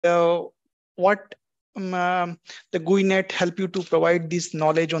what the GuiNet help you to provide this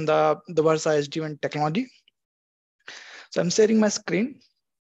knowledge on the Versa-SDWAN technology. So I'm sharing my screen.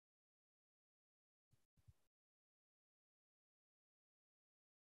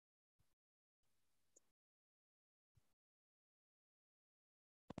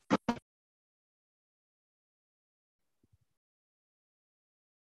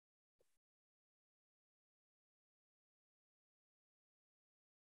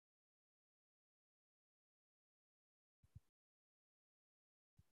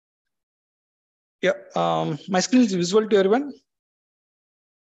 Yeah, my screen is visual to everyone.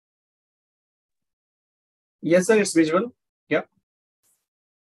 Yes, sir, it's visual. Yeah.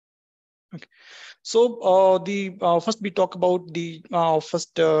 Okay. So first we talk about the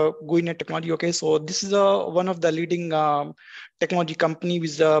first GuiNet technology. Okay, so this is one of the leading technology company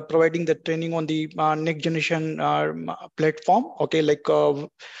with providing the training on the next generation platform. Okay, like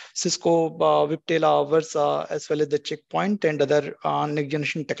Cisco, Viptela, Versa, as well as the Checkpoint and other next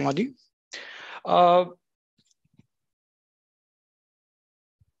generation technology. Okay.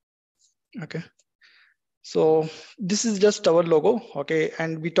 So this is just our logo, okay,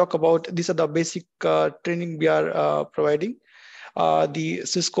 and we talk about these are the basic training we are providing. The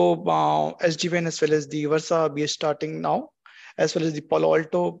Cisco SDWAN as well as the Versa we are starting now, as well as the Palo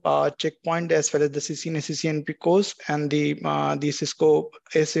Alto Checkpoint, as well as the CCNA CCNP course and the Cisco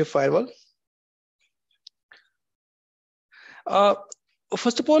ASA firewall.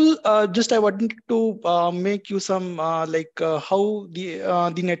 First of all, just I wanted to make you some how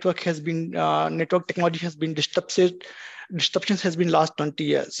the network has been network technology has been disruptions has been last 20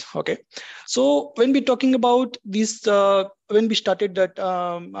 years. Okay, so when we're talking about this, when we started that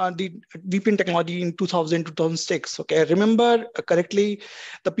the VPN technology in 2006. Okay, I remember correctly,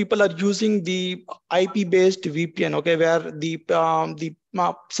 the people are using the IP-based VPN. Okay, where the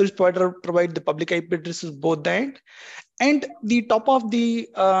service provider provide the public IP addresses both the end. And the top of the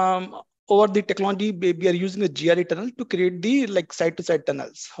over the technology, we are using a GRE tunnel to create the like side-to-side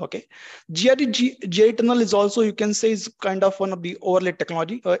tunnels. Okay, GRE tunnel is also, you can say, is kind of one of the overlay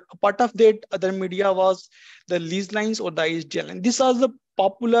technology. A part of that other media was the lease lines or the ISDL, and these are the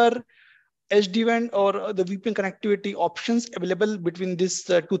popular SD-WAN or the VPN connectivity options available between this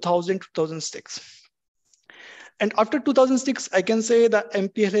 2000 2006. And after 2006, I can say the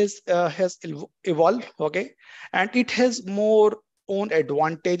MPLS has evolved, okay, and it has more own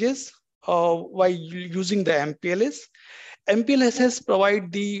advantages while using the MPLS. MPLS has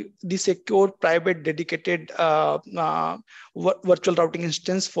provide the secure, private, dedicated virtual routing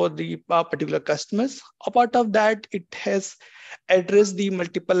instance for the particular customers. Apart of that, it has addressed the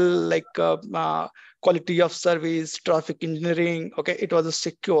multiple like quality of service, traffic engineering. Okay, it was a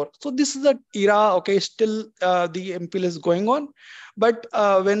secure. So this is the era. Okay, still the MPLS is going on, but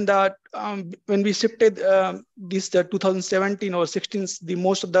when we shifted this 2017 or 16, the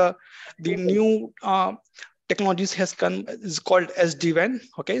most of the new technologies has come is called SD-WAN.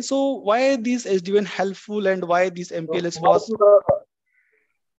 Okay, so why these SD-WAN helpful and why this MPLS was?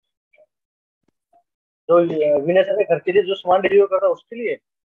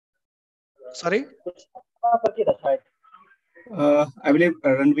 Sorry? I believe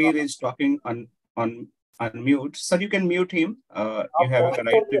Ranveer is talking on mute. Sir, you can mute him. You have the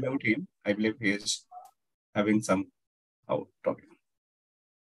right to mute him. I believe he is having some talking.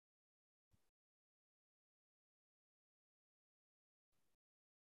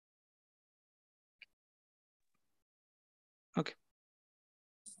 Okay.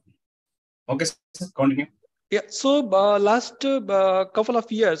 Okay, sir, continue. Yeah, so last couple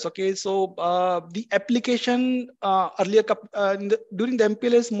of years, okay, so the application earlier during the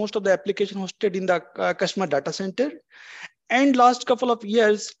MPLS, most of the application hosted in the customer data center. And last couple of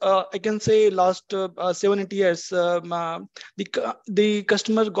years, I can say last 7-8 years, the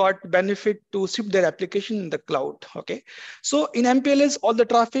customer got benefit to ship their application in the cloud. Okay, so in MPLS, all the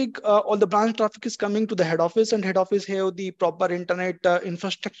traffic, all the branch traffic is coming to the head office, and head office have the proper internet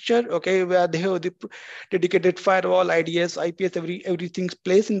infrastructure. Okay, where they have the dedicated firewall, IDS, IPS, everything's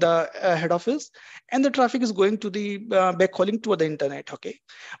placed in the head office, and the traffic is going to the backhauling to the internet. Okay,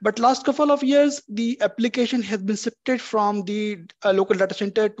 but last couple of years, the application has been shifted from the local data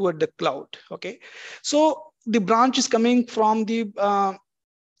center toward the cloud. Okay, so the branch is coming from the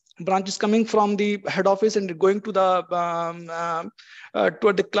head office and going to the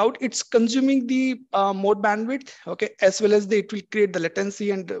toward the cloud. It's consuming the more bandwidth. Okay, as well as it will create the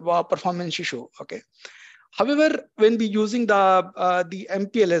latency and performance issue. Okay. However, when we using the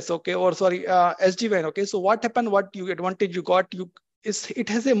MPLS, okay, or sorry, SD-WAN, okay, so what happened? What advantage you got? It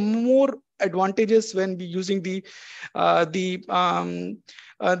has a more advantages when we using the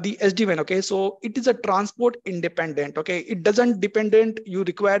the SD-WAN. Okay, so it is a transport independent. Okay, it doesn't dependent. You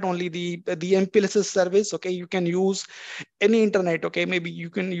require only the MPLS service. Okay, you can use any internet. Okay, maybe you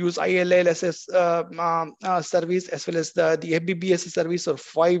can use ILLSS service as well as the FBBS service or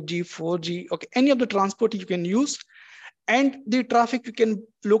 5G, 4G. Okay, any of the transport you can use. And the traffic you can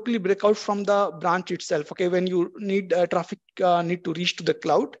locally break out from the branch itself. Okay, when you need traffic need to reach to the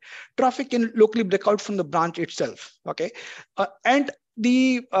cloud, traffic can locally break out from the branch itself. Okay, and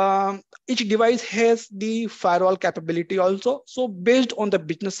the each device has the firewall capability also. So based on the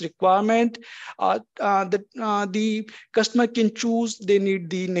business requirement, the customer can choose they need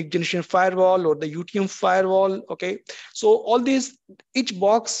the next generation firewall or the UTM firewall. Okay, so all these, each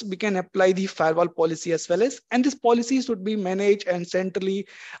box we can apply the firewall policy as well as, and these policies would be managed and centrally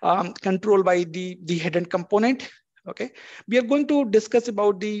controlled by the hidden component. Okay, we are going to discuss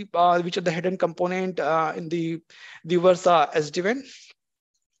about the which are the hidden component in the Versa-SDWAN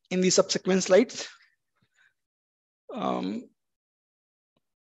in the subsequent slides. Okay.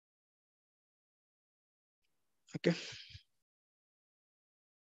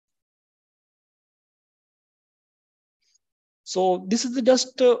 So this is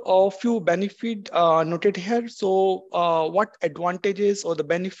just a few benefit noted here. So what advantages or the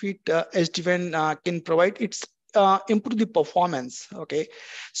benefit SD-WAN can provide? It's improve the performance. Okay,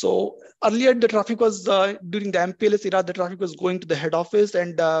 so earlier the traffic was during the MPLS era, the traffic was going to the head office,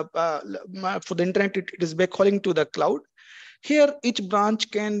 and for the internet it is backhauling to the cloud. Here, each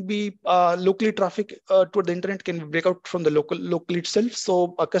branch can be locally traffic toward the internet can break out from the local itself.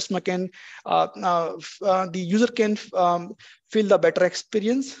 So a customer can, the user can feel the better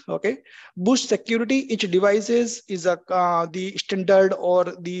experience. Okay, boost security. Each devices is a the standard or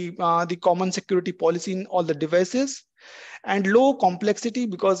the common security policy in all the devices. And low complexity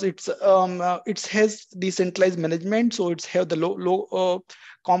because it has decentralized management, so it's have the low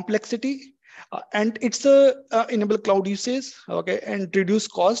complexity. And it's enable cloud usage. Okay, and reduce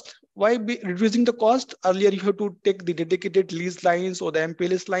cost. Why be reducing the cost? Earlier you have to take the dedicated lease lines or the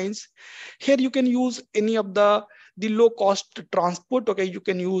MPLS lines. Here you can use any of the low cost transport. Okay, you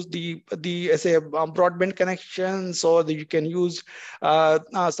can use the say broadband connections, or you can use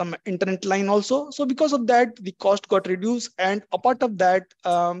some internet line also. So because of that, the cost got reduced. And a part of that,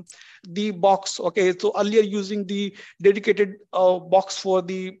 the box. Okay, so earlier using the dedicated box for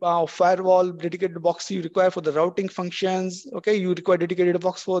the firewall, dedicated box you require for the routing functions. Okay, you require dedicated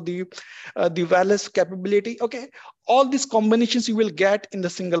box for the wireless capability. Okay, all these combinations you will get in the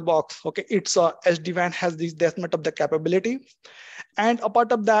single box. Okay, it's SD-WAN has that much of the capability. And a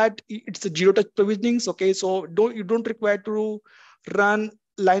part of that, it's a zero touch provisionings. Okay, so you don't require to run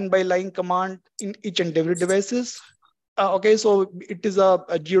line by line command in each and every devices. Okay, so it is a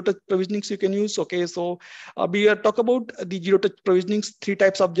zero touch provisionings you can use. Okay, so we talk about the zero touch provisionings, 3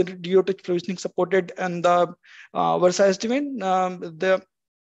 types of zero touch provisioning supported, and the Versa-SDWAN.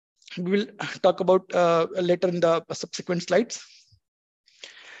 We will talk about later in the subsequent slides.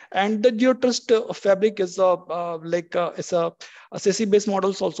 And the zero trust fabric is it's a CCNA based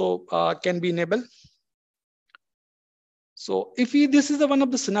models also can be enabled. So if this is the one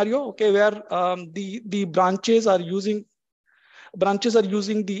of the scenario, okay, where the branches are using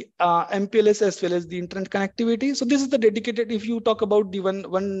the MPLS as well as the internet connectivity. So this is the dedicated. If you talk about the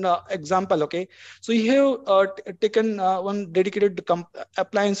one example, okay, so you have taken one dedicated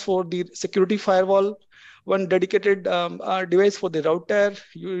appliance for the security firewall, one dedicated device for the router.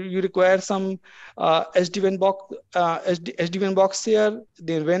 You require some SD-WAN box, SD-WAN box here,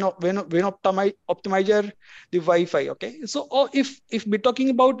 the WAN optimizer, the Wi-Fi. Okay, so if we're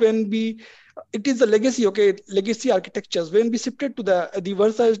talking about it is the legacy. Okay, legacy architectures. When we shifted to the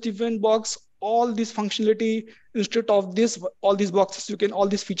Versa-SDWAN box, all this functionality instead of this, all these boxes all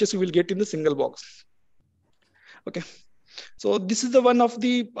these features you will get in the single box. Okay. So this is the one of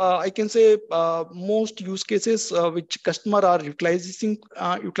the I can say most use cases which customer are utilizing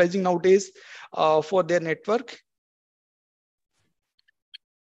nowadays for their network.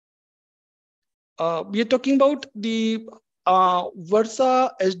 We are talking about the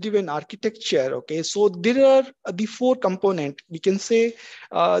Versa-SDWAN architecture. Okay, so there are the 4 components. We can say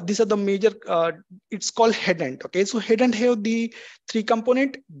these are the major. It's called head end. Okay, so head end have the 3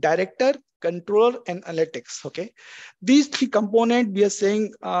 component: director, controller, and analytics. Okay, these 3 components we are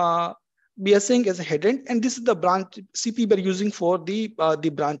saying as a head end, and this is the branch CP we are using for the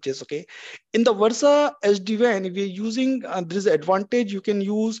branches. Okay, in the Versa-SDWAN we are using there is an advantage. You can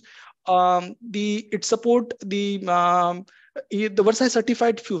use it support the Versa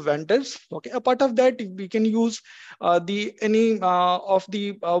certified few vendors. Okay, a part of that we can use any of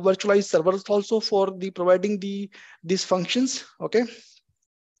the virtualized servers also for the providing these functions. Okay,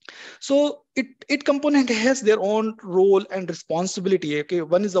 So it component has their own role and responsibility. Okay,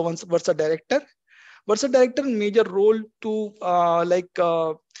 one is the Versa director. Versa director major role to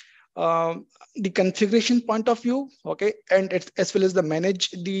the configuration point of view, okay, and it's as well as the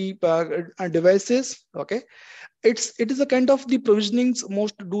manage the devices, okay. It is a kind of the provisionings,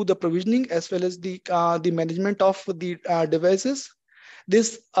 most do the provisioning as well as the management of the devices.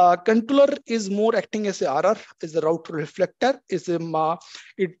 This controller is more acting as a RR, is the route reflector, is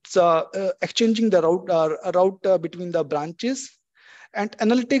it's exchanging the route between the branches. And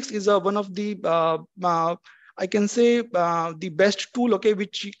analytics is one of the I can say the best tool, okay,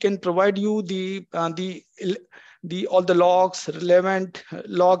 which can provide you the all the logs, relevant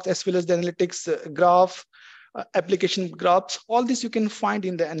logs, as well as the analytics graph, application graphs. All this you can find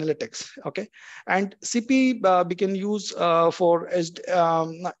in the analytics, okay. And CP we can use for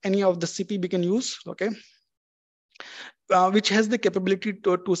any of the CP we can use, okay. Which has the capability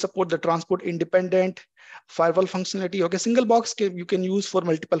to support the transport independent firewall functionality. Okay, single box you can use for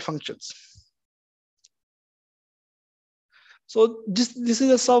multiple functions. So this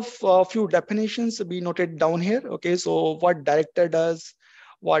is a few definitions we noted down here. Okay, so what director does,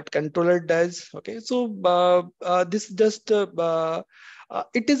 what controller does. Okay, so this just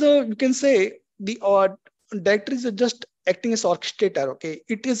it is a, you can say the director is just acting as orchestrator. Okay,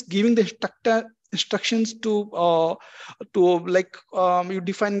 it is giving the instructions to like you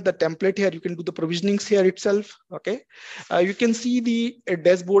define the template here. You can do the provisionings here itself. Okay, you can see the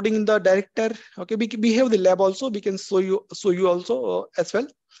dashboarding in the director. Okay, we have the lab also. We can show you also as well.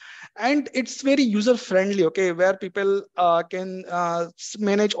 And it's very user friendly, okay, where people can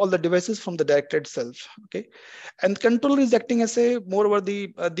manage all the devices from the director itself. Okay, and controller is acting as a more over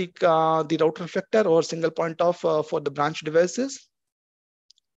the router reflector or single point of for the branch devices.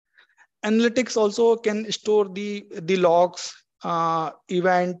 Analytics also can store the logs,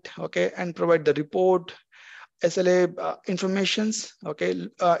 event, okay, and provide the report, SLA informations. Okay,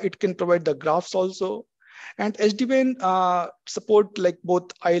 it can provide the graphs also. And SD-WAN support like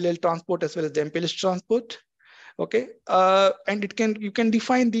both ILL transport as well as the MPLS transport. Okay, and you can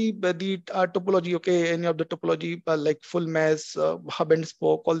define the topology. Okay, any of the topology like full mesh, hub and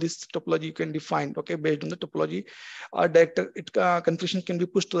spoke, all this topology you can define. Okay, based on the topology, director configuration can be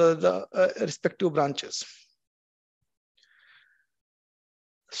pushed to the respective branches.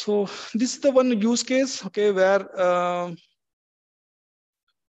 So this is the one use case. Okay, where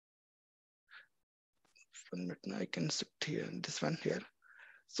 1 minute, I can sit here. This one here.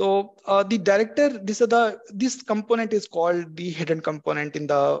 So the director, this component is called the hidden component in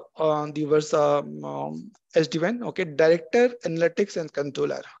the Versa SD-WAN. Okay, director, analytics, and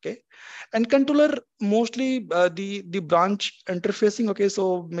controller. Okay, and controller mostly the branch interfacing. Okay,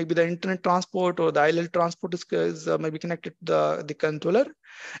 so maybe the internet transport or the ILL transport is maybe connected to the controller.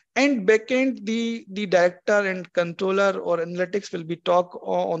 And backend, the director and controller or analytics will be talk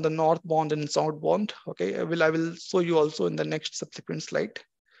on the northbound and southbound. Okay, I will show you also in the next subsequent slide.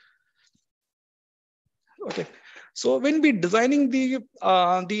 Okay, so when we designing the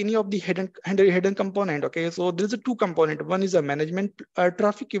any of the hidden component, okay, so there's a two component. One is a management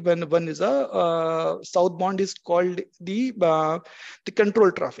traffic, even one is a southbound is called the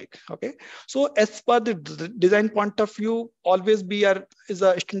control traffic. Okay, so as per the design point of view, always is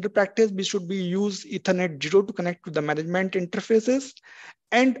a standard practice. We should be use Ethernet 0 to connect to the management interfaces.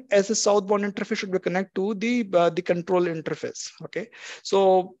 And as a southbound interface should be connect to the control interface. Okay,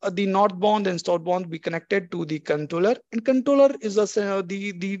 so the northbound and southbound be connected to the controller, and controller is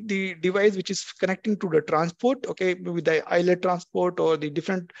the device which is connecting to the transport. Okay, with the ILL transport or the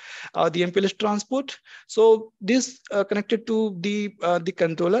different the MPLS transport. So this connected to the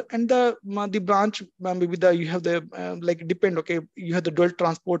controller, and the branch maybe you have the like depend. Okay, you have the dual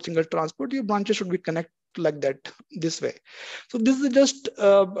transport, single transport. Your branches should be connected like that, this way. So this is just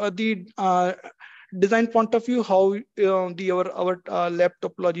the design point of view, how our lab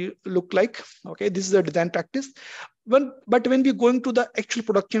topology look like. Okay, this is a design practice. But when we going to the actual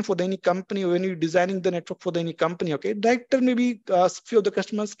production for any company, or when you're designing the network for any company, okay, director maybe few of the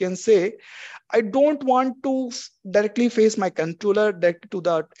customers can say, I don't want to directly face my controller directly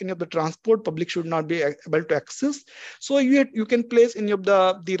to any of the transport. Public should not be able to access. So you can place any of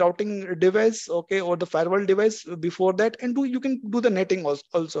the routing device, okay, or the firewall device before that, and you can do the netting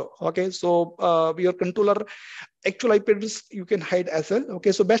also. Okay, so your controller actual IP address you can hide as well.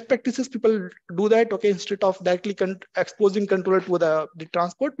 Okay, so best practices, people do that. Okay, instead of directly exposing controller to the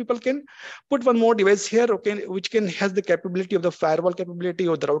transport, people can put one more device here, okay, which has the capability of the firewall capability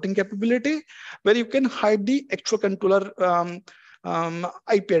or the routing capability, where you can hide the actual controller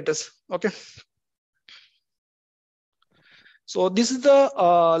IP address. Okay. So this is the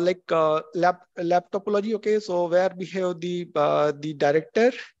lab topology. Okay, so where we have the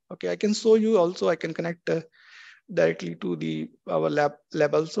director. Okay, I can show you also. I can connect directly to our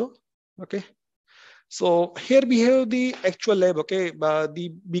lab also. Okay, so here we have the actual lab. Okay,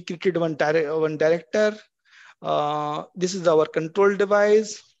 we created one director. This is our control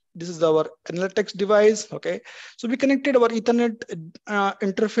device. This is our analytics device. Okay, so we connected our Ethernet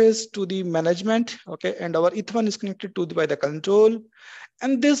interface to the management. Okay, and our Eth1 is connected to by the control,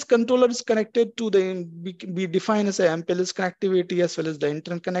 and this controller is connected to the we define as a MPLS connectivity as well as the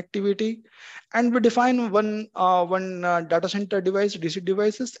internet connectivity, and we define one data center device, DC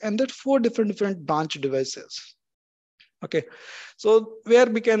devices, and that 4 different branch devices. Okay, so where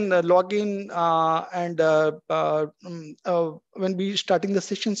we can log in when we starting the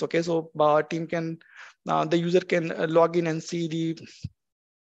sessions. Okay, so team can the user can log in and see the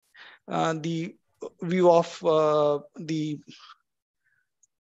view of the.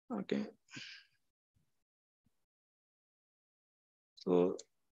 Okay, so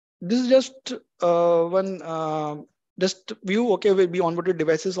this is just one just view. Okay, will be onboarded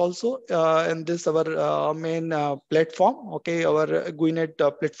devices also, and this our main platform. Okay, our GuiNet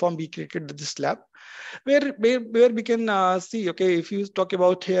platform we created this lab, where we can see. Okay, if you talk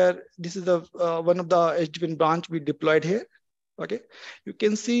about here, this is the one of the SD-WAN branch we deployed here. Okay, you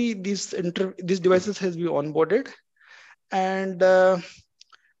can see these devices has been onboarded, and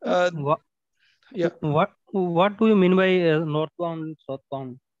yeah. What do you mean by northbound,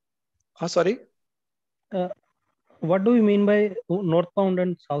 southbound? Sorry. What do you mean by northbound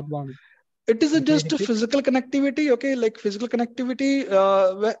and southbound? It is just a physical connectivity. Okay, like physical connectivity.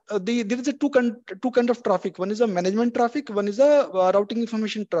 There is a two kind of traffic. One is a management traffic. One is a routing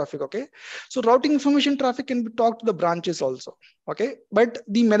information traffic. Okay, so routing information traffic can be talked to the branches also. Okay, but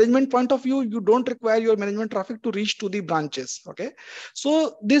the management point of view, you don't require your management traffic to reach to the branches. Okay,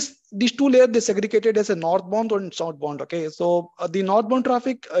 so these two layers they segregated as a northbound and southbound. Okay, so the northbound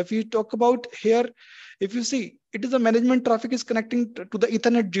traffic, if you talk about here, if you see, it is a management traffic is connecting to the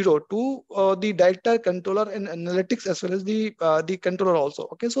Ethernet 0 to the director, controller, and analytics as well as the controller also.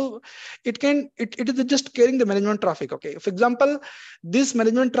 Okay, so it is just carrying the management traffic. Okay, for example, this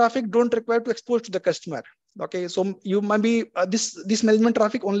management traffic don't require to expose to the customer. Okay, so you might be this management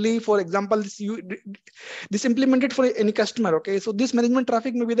traffic only, for example, this implemented for any customer. Okay, so this management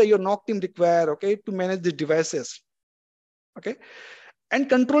traffic maybe your NOC team require, okay, to manage the devices. Okay, and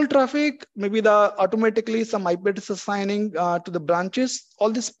control traffic, maybe the automatically some IP address assigning to the branches,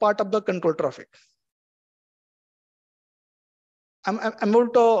 all this part of the control traffic. I'm able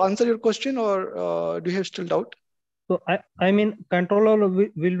to answer your question, or do you have still doubt? So I mean, controller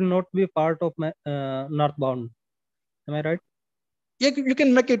will not be part of my northbound. Am I right? Yeah, you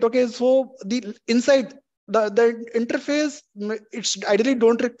can make it. Okay, so the inside the interface, it's ideally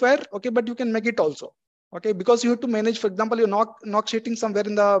don't require. Okay, but you can make it also. Okay, because you have to manage, for example, you're NOC sitting somewhere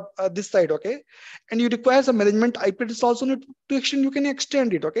in the this side. Okay, and you require some management IP address also need to extend. You can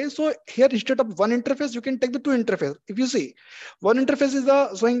extend it. Okay, so here instead of one interface, you can take the two interface. If you see, one interface is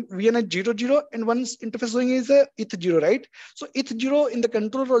showing VNet 00 and one interface showing is a ETH0, right? So ETH0 in the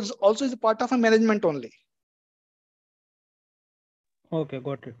controller also is a part of a management only. Okay,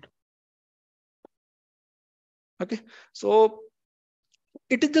 got it. Okay, so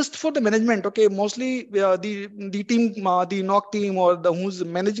it is just for the management. Okay, mostly the team, the NOC team, or the who's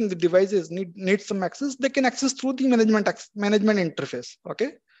managing the devices need some access. They can access through the management interface.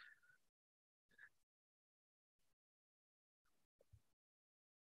 Okay.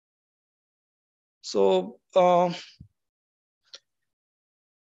 So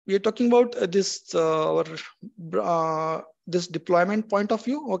we are talking about this this deployment point of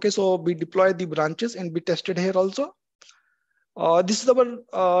view. Okay, so we deploy the branches and we tested here also. This is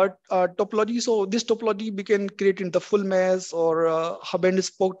our topology. So this topology we can create in the full mesh or hub and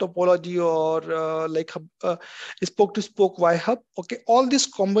spoke topology, or like spoke to spoke Y hub. Okay, all these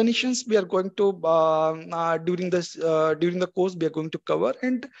combinations we are going to during the course we are going to cover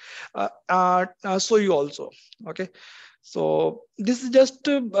and show you also. Okay. So this is just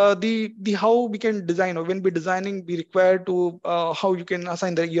the how we can design, or when we're designing, we require to how you can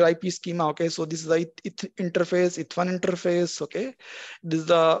assign your IP schema. Okay, so this is the interface, Eth1 interface. Okay, this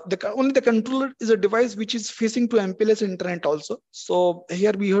is only the controller is a device which is facing to MPLS internet also. So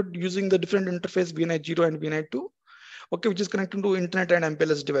here we are using the different interface VNet 0 and VNet 2. Okay, which is connected to internet and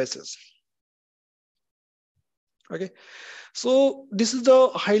MPLS devices. Okay. So this is the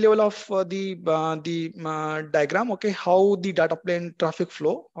high level of the diagram. Okay, how the data plane traffic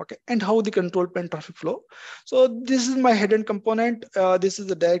flow. Okay, and how the control plane traffic flow. So this is my head end component. This is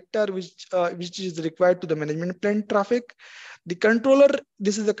the director which is required to the management plane traffic. The controller,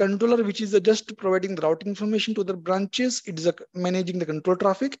 this is the controller which is just providing the routing information to the branches. It is managing the control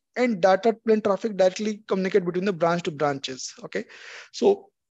traffic, and data plane traffic directly communicate between the branch to branches. Okay, so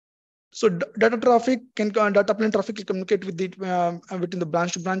data plane traffic can communicate with the between the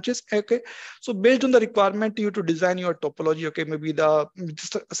branch to branches. Okay, so based on the requirement, you to design your topology. Okay, maybe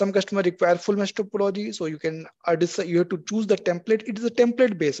some customer require full mesh topology, so you can decide, you have to choose the template. It is a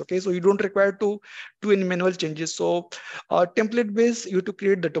template base. Okay, so you don't require to do any manual changes. So template base, you have to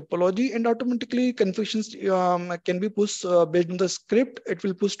create the topology, and automatically configurations can be pushed based on the script. It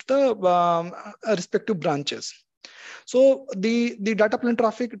will push to the respective branches. So the data plane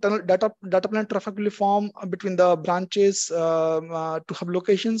traffic will form between the branches to hub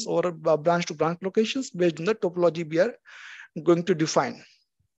locations or branch to branch locations based on the topology we are going to define.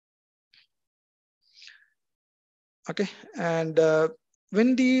 Okay, and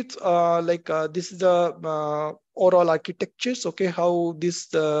when the this is the overall architectures. Okay, how this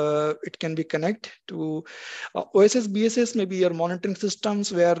it can be connected to OSS, BSS, maybe your monitoring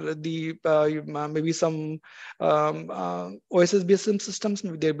systems where the maybe some OSS, BSS systems,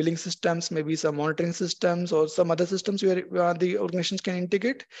 maybe their billing systems, maybe some monitoring systems or some other systems where the organizations can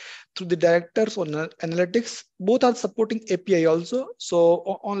integrate through the directors or analytics. Both are supporting API also.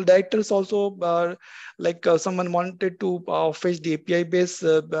 So on directors also, someone wanted to fetch the API based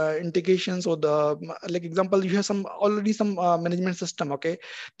integrations, or the like example, you have already some management system. Okay,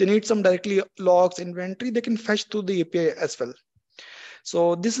 they need some directly logs, inventory, they can fetch through the API as well.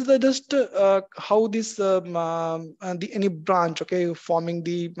 So this is just how this any branch, okay, forming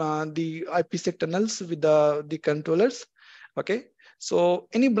the IPsec tunnels with the controllers. Okay, so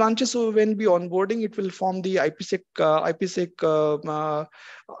any branches, so when we onboarding, it will form the IPsec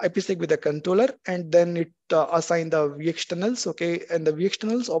with the controller, and then it assign the VX tunnels. Okay, and the VX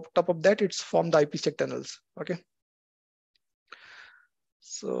tunnels on top of that, it's form the IPsec tunnels. Okay.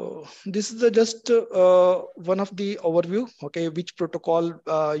 So this is just one of the overview, okay, which protocol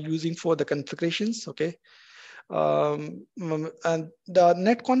using for the configurations. Okay, and the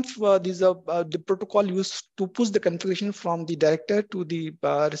netconf, these are the protocol used to push the configuration from the director to the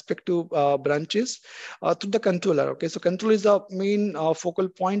respective branches through the controller. Okay, so controller is the main focal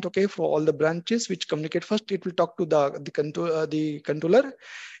point, okay, for all the branches which communicate. First, it will talk to the controller,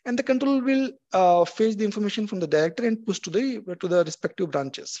 and the controller will fetch the information from the director and push to the respective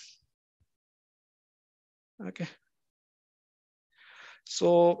branches. Okay.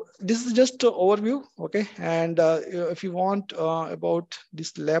 So this is just an overview, okay? And if you want about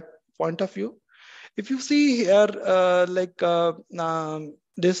this lab point of view, if you see here,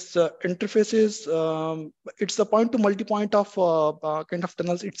 this interfaces, it's a point to multi-point of kind of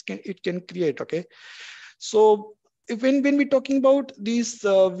tunnels it can create, okay? So when we're talking about these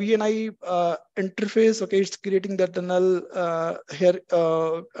VNI interface, okay, it's creating the tunnel here,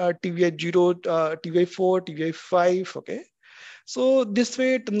 TVI 0, TVI 4, TVI 5, okay? So this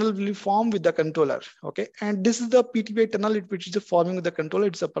way tunnel will form with the controller, okay? And this is the PTVI tunnel, which is forming with the controller.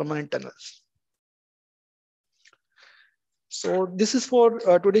 It's a permanent tunnel. So this is for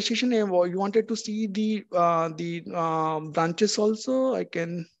today's session. You wanted to see the branches also. I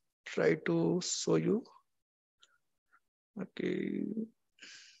can try to show you. Okay.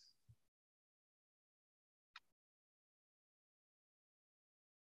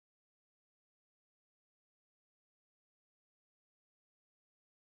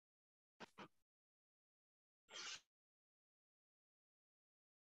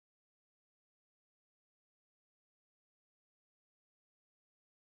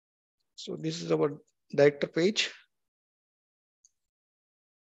 So this is our director page.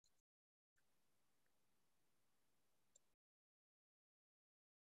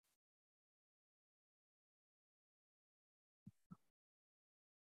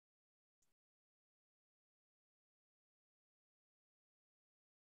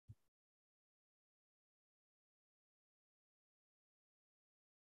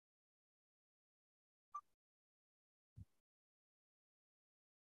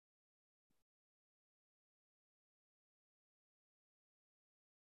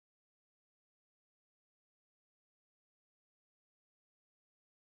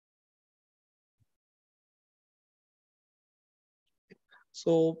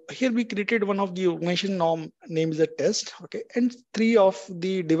 So here we created one of the organization norm name is a test, okay, and 3 of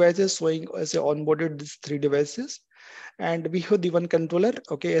the devices showing as a onboarded these 3 devices, and we have the one controller,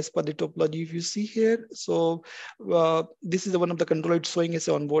 okay, as per the topology. If you see here, so this is the one of the controller it's showing as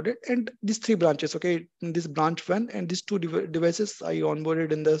a onboarded, and these 3 branches, okay, in this branch 1 and these 2 devices I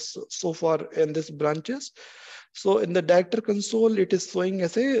onboarded in this so far in this branches. So in the director console, it is showing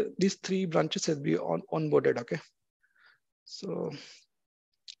as a these 3 branches has been onboarded, okay. So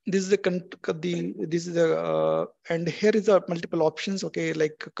this is the and here is the multiple options, okay,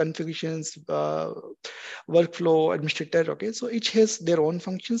 like configurations, workflow, administrator, okay. So each has their own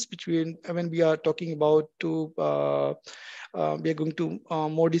functions, which when we are talking about we are going to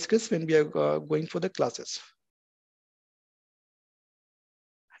more discuss when we are going for the classes.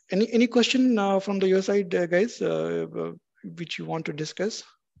 Any question from your side, guys, which you want to discuss?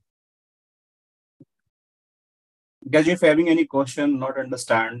 Guys, if having any question, not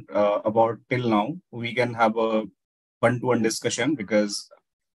understand about till now, we can have a one-to-one discussion, because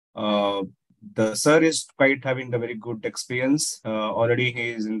the sir is quite having the very good experience. Already he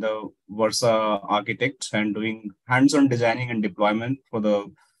is in the Versa architect and doing hands-on designing and deployment for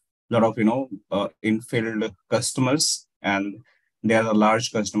the lot of in-field customers, and they are the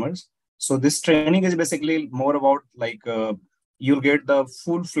large customers. So this training is basically more about like you'll get the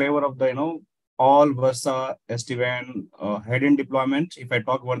full flavor of the all Versa SD-WAN head-end deployment. If I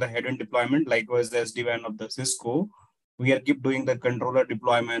talk about the head-end deployment, likewise the SD-WAN of the Cisco, we are keep doing the controller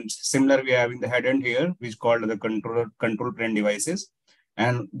deployment. Similar, we are having the head-end here, which is called the control plane devices.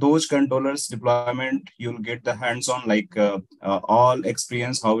 And those controllers deployment, you'll get the hands-on, like all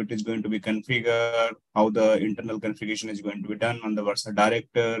experience, how it is going to be configured, how the internal configuration is going to be done on the Versa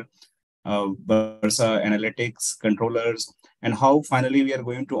director, Versa analytics, controllers, and how finally we are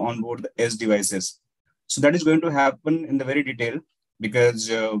going to onboard the edge devices. So that is going to happen in the very detail, because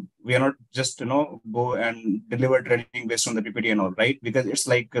we are not just go and deliver training based on the PPT and all, right? Because it's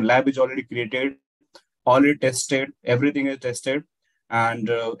like a lab is already created, already tested, everything is tested, and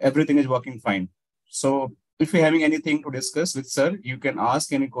everything is working fine. So if you're having anything to discuss with sir, you can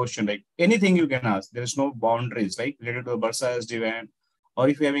ask any question, like anything you can ask. There is no boundaries, like related to the Versa SD-WAN, or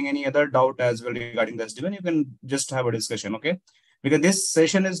if you're having any other doubt as well regarding the SD-WAN, you can just have a discussion, okay? Because this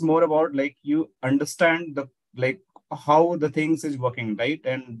session is more about like you understand the how the things is working, right?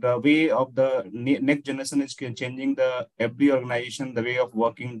 And the way of the next generation is changing the every organization, the way of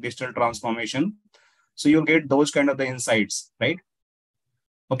working, digital transformation. So you'll get those kind of the insights, right?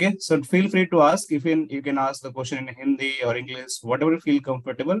 Okay, so feel free to ask. If you can ask the question in Hindi or English, whatever you feel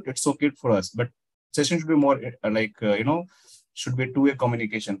comfortable, it's okay for us. But session should be more should be two-way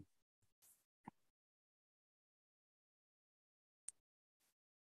communication.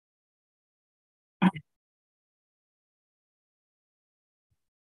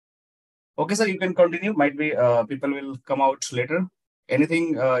 Okay, sir, you can continue. Might be people will come out later.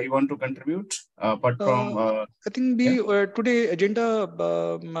 Anything you want to contribute apart from? I think the today agenda,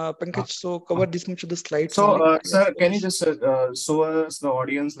 Pankaj, so cover this much of the slides. So, sir, can you just show us the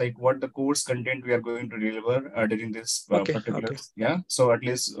audience like what the course content we are going to deliver during this particular? Yeah. So at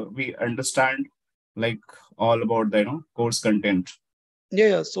least we understand like all about the course content.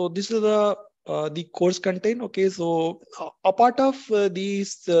 Yeah. So this is the course content. Okay. So a part of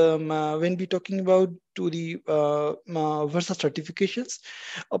these when we talking about to the Versa certifications,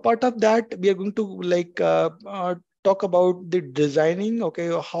 a part of that we are going to talk about the designing. Okay,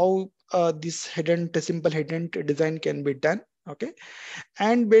 how this simple hidden design can be done. Okay,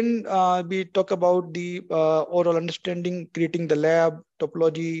 and when we talk about the overall understanding, creating the lab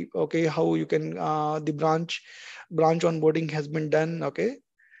topology. Okay, how you can the branch onboarding has been done. Okay,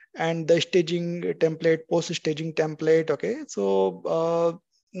 and the staging template, post staging template. Okay, so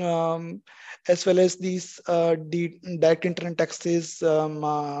as well as these the direct internet access,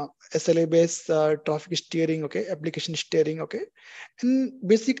 SLA based traffic steering, okay, application steering, okay, and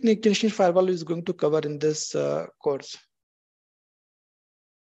basic next generation firewall is going to cover in this course.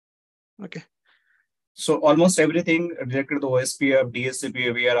 Okay. So almost everything related to the OSPF,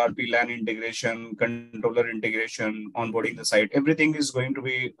 DSCP, VRRP, LAN integration, controller integration, onboarding the site, everything is going to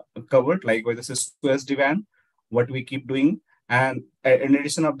be covered, like with the Cisco SD-WAN, what we keep doing. And in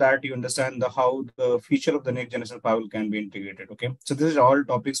addition of that, you understand how the feature of the next generation firewall can be integrated. Okay, so this is all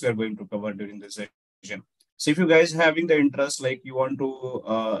topics we are going to cover during this session. So if you guys having the interest, like you want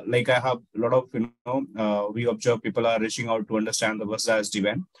to, like I have a lot of, we observe people are reaching out to understand the Versa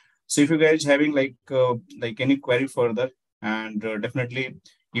SD-WAN. So if you guys having like any query further, and definitely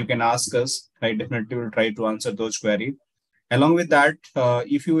you can ask us, right? Definitely we'll try to answer those query. Along with that,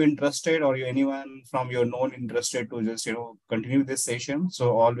 if you interested or anyone from your known interested to just continue this session,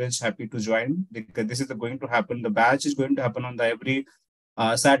 so always happy to join, because this is going to happen. The batch is going to happen on the every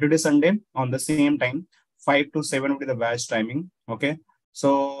Saturday, Sunday on the same time, 5 to 7 will be the batch timing. Okay.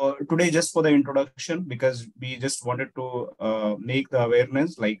 So today, just for the introduction, because we just wanted to make the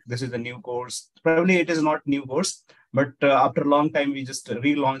awareness, like this is the new course. Probably it is not new course, but after a long time, we just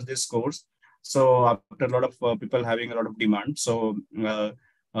relaunched this course. So after a lot of people having a lot of demand, so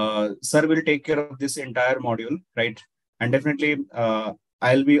sir will take care of this entire module, right? And definitely,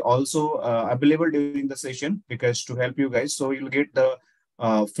 I'll be also available during the session because to help you guys. So you'll get the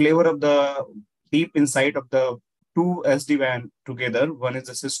flavor of the deep insight of the two SD-WAN together. One is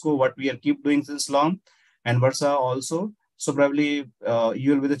the Cisco, what we are keep doing since long, and Versa also. So probably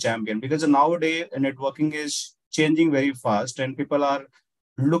you will be the champion because nowadays networking is changing very fast and people are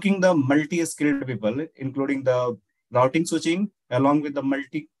looking the multi-skilled people, including the routing switching along with the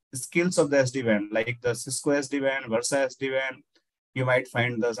multi skills of the SD-WAN, like the Cisco SD-WAN, Versa SD-WAN. You might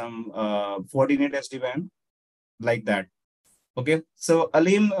find the some FortiGate SD-WAN like that. Okay. So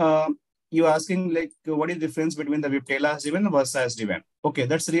Alim, you asking like what is the difference between the Viptela SD-WAN and Versa SD-WAN? Okay,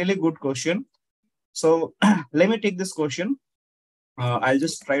 that's a really good question. So let me take this question. I'll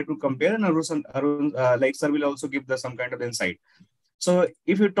just try to compare, and Arun like sir will also give the some kind of insight. So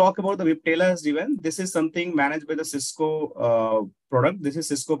if you talk about the Viptela SD-WAN, this is something managed by the Cisco product. This is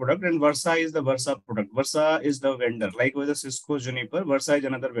Cisco product, and Versa is the Versa product. Versa is the vendor, like with the Cisco Juniper, Versa is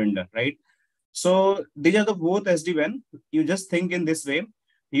another vendor, right? So these are the both SD-WAN. You just think in this way.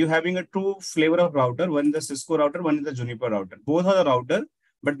 You having a two flavor of router, one is the Cisco router, one is the Juniper router. Both are the router,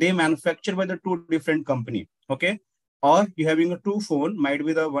 but they manufactured by the two different company. Okay. Or you having a two phone, might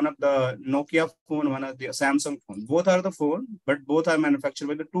be the one of the Nokia phone, one of the Samsung phone. Both are the phone, but both are manufactured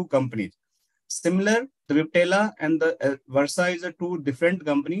by the two companies. Similar, the Viptela and the Versa is a two different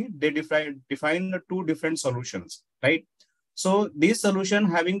company. They define the two different solutions, right? So these solution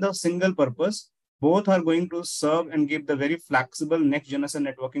having the single purpose, both are going to serve and give the very flexible next generation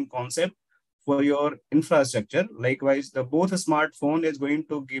networking concept for your infrastructure. Likewise, the both smartphone is going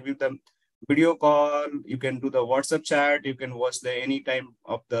to give you the video call, you can do the WhatsApp chat, you can watch the anytime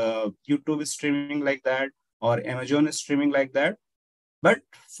of the YouTube streaming like that, or Amazon streaming like that. But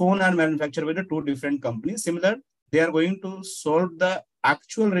phone are manufactured by the two different companies. Similar, they are going to solve the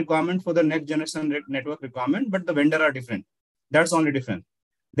actual requirement for the next generation network requirement, but the vendor are different. That's only different.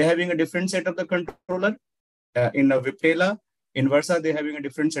 They're having a different set of the controller. In a Viptela, in Versa, they're having a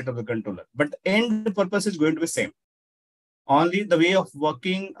different set of the controller. But the end purpose is going to be same. Only the way of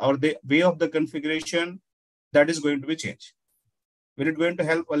working or the way of the configuration that is going to be changed. Will it going to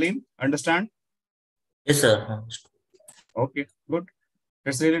help Alim understand? Yes, sir. Okay, good.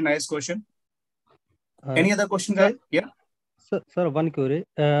 That's a really nice question. Any other question, guys? Yeah. Sir, one query.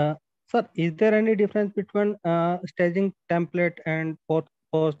 Sir, is there any difference between staging template and post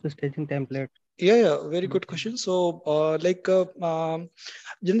staging template? Yeah, very good question. So,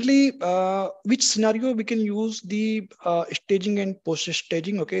 generally, which scenario we can use the staging and post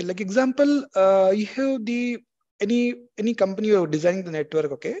staging? Okay, like example, you have the any company you're designing the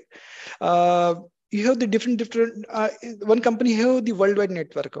network. Okay, you have the different one company have the worldwide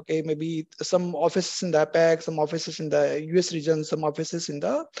network. Okay, maybe some offices in the APAC, some offices in the US region, some offices in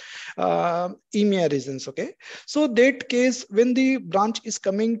the EMEA regions. Okay, so that case when the branch is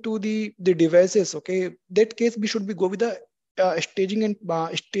coming to the devices, okay, that case we should be go with the staging and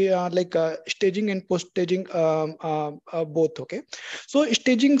staging and post staging both. Okay, so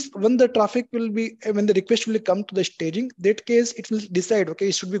staging, when the traffic will be, when the request will come to the staging, that case it will decide, okay,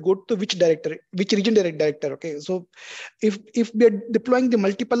 it should be go to which director, which region director. Okay, so if we are deploying the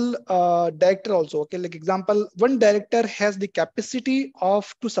multiple director also, okay, like example, one director has the capacity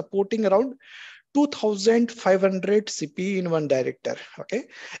of to supporting around 2,500 CP in one director. Okay,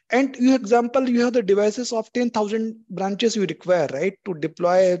 and you example, you have the devices of 10,000 branches you require, right, to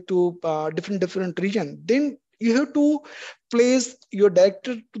deploy to different region. Then you have to place your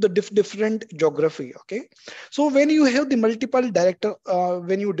director to the different geography. Okay, so when you have the multiple director,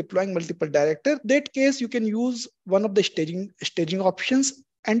 when you're deploying multiple director, that case you can use one of the staging options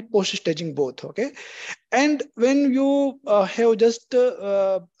and post staging both. Okay, and when you have just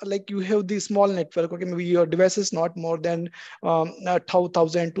like you have the small network, okay, maybe your device is not more than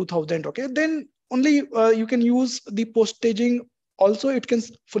 1,000, 2,000. Okay, then only you can use the post staging. Also, it can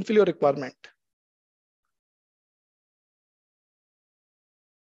fulfill your requirement.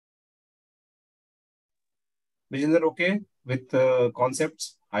 Vijender, okay with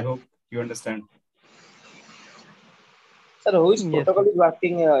concepts? I hope you understand. Sir, who is protocol is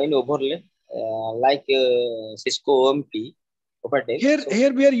working in overlay like Cisco OMP?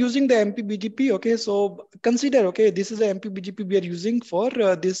 Here we are using the MPBGP. Okay, so consider, okay, this is a MPBGP we are using for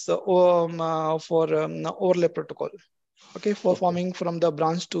this overlay protocol. Okay, for forming from the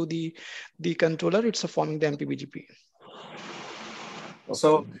branch to the controller, it's a forming the MPBGP.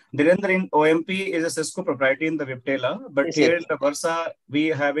 So Dhirendra, in OMP is a Cisco proprietary in the Viptela, but yes, here in the Versa, we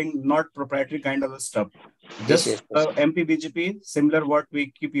having not proprietary kind of stuff. Just MPBGP, similar what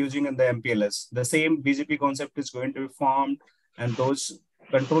we keep using in the MPLS. The same BGP concept is going to be formed, and those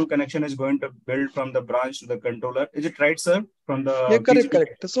control connection is going to build from the branch to the controller. Is it right, sir? From the Yeah, correct, BGP?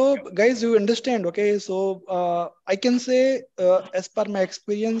 correct. So guys, you understand, okay? So I can say, as per my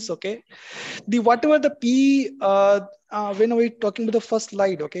experience, okay, the whatever the P, when we're talking about the first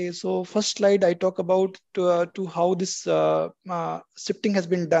slide, okay, so first slide I talk about to how this shifting has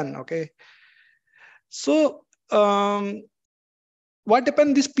been done, okay. So what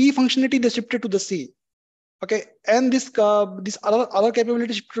happened? This P functionality they shifted to the C, okay, and this other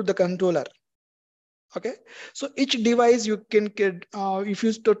capability shifted to the controller. Okay, so each device you can if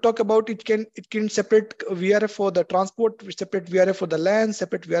you talk about it can separate VRF for the transport, separate VRF for the LAN,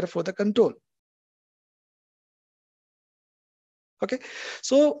 separate VRF for the control. Okay,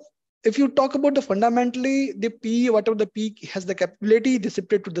 so if you talk about the fundamentally the P, whatever the P has the capability, they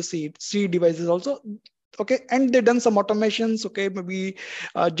separate to the C devices also. Okay, and they done some automations. Okay, maybe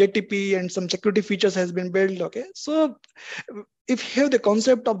JTP and some security features has been built. Okay, so if you have the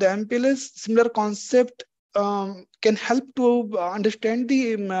concept of the MPLS, similar concept can help to understand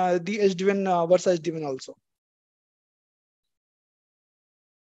the SD-WAN Versa-SDWAN also.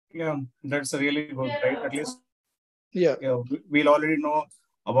 Yeah, that's a really good, right? At least yeah, we'll already know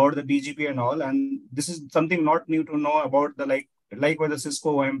about the BGP and all, and this is something not new to know about the like with the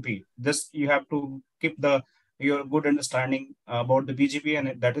Cisco OMP. Just you have to keep your good understanding about the BGP,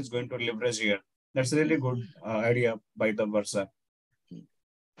 and that is going to leverage here. That's a really good idea by the Versa.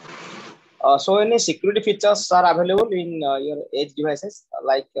 So any security features are available in your edge devices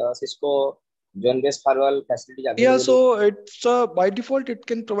like Cisco zone-based firewall facilities available? Yeah, so it's by default it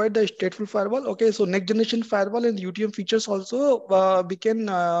can provide the stateful firewall. Okay, so next generation firewall and the UTM features also we can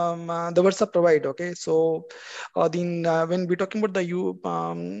the Versa provide. Okay, so when we're talking about the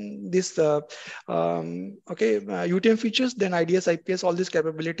UTM features, then IDS, IPS, all this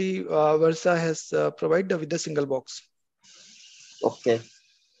capability Versa has provided with the single box. Okay.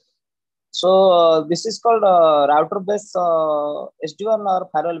 So this is called router-based SD-WAN or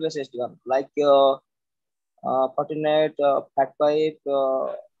firewall-based SD-WAN, like Fortinet,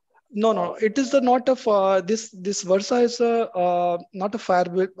 F5. No, it is not a this Versa is not a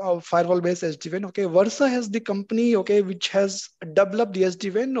firewall-based SD-WAN. Okay, Versa has the company, okay, which has developed the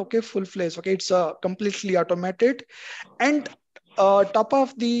SD-WAN, okay, full-fledged. Okay, it's completely automated, and top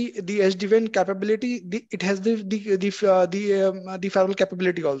of the SD-WAN capability, it has the firewall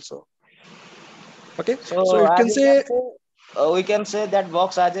capability also. Okay, so it can say we can say that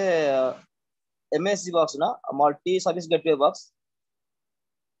box as a MSG box, no, a multi-service gateway box.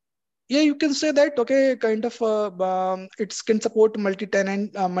 Yeah, you can say that. Okay, kind of it can support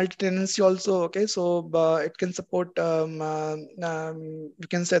multi-tenancy also. Okay, so it can support you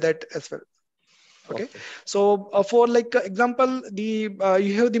can say that as well. Okay, so for like example, you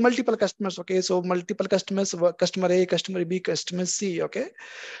have the multiple customers. Okay, so multiple customers, customer A, customer B, customer C. Okay,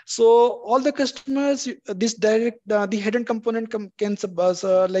 so all the customers, this direct the hidden component can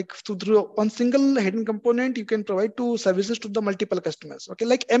like through one single hidden component you can provide two services to the multiple customers. Okay,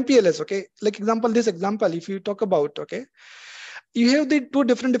 like MPLS. Okay, like this example if you talk about, okay, you have the two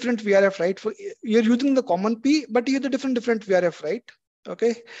different VRF, right? You're using the common P, but you have the different VRF, right?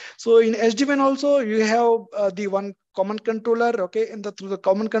 Okay, so in SD-WAN also you have the one common controller. Okay, and through the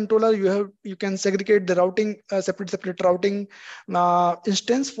common controller you can segregate the routing, separate routing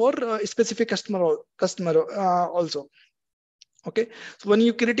instance for specific customer also. Okay, so when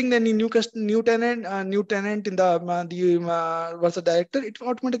you're creating any new tenant in the Versa director, it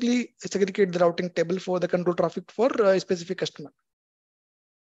automatically segregate the routing table for the control traffic for a specific customer.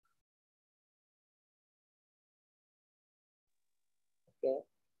 Okay.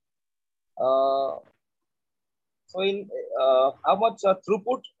 So in how much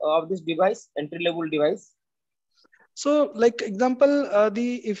throughput of this device, entry-level device? So like example,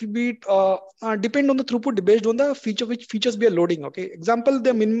 if we depend on the throughput based on the which features we are loading. Okay, example,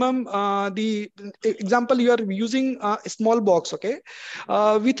 the minimum example you are using a small box. Okay,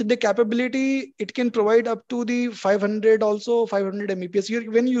 with the capability it can provide up to the 500 Mbps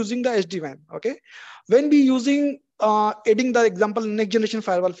when using the SD-WAN. Okay, when we using adding the example next generation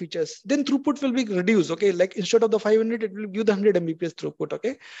firewall features, then throughput will be reduced. Okay, like instead of the 500 it will give the 100 Mbps throughput.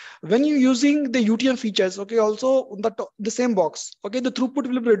 Okay, when you using the UTM features, okay, also on the same box, okay, the throughput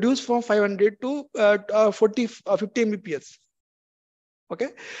will be reduced from 500 to 50 Mbps. Okay,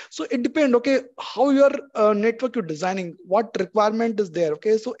 so it depends, okay, how your network you're designing, what requirement is there.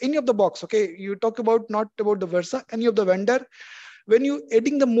 Okay, so any of the box, okay, you talk about not about the Versa, any of the vendor, when you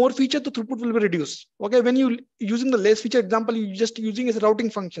adding the more feature, the throughput will be reduced. Okay, when you using the less feature, example, you just using as routing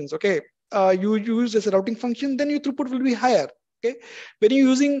functions. Okay, you use as a routing function, then your throughput will be higher. Okay, when you're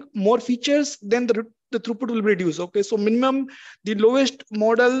using more features, then the the throughput will be reduced. Okay, so minimum, the lowest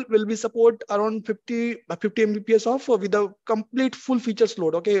model will be support around 50 Mbps of with a complete full features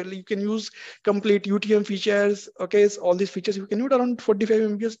load. Okay, you can use complete UTM features. Okay, so all these features you can use around 45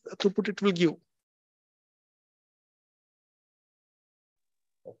 Mbps throughput it will give.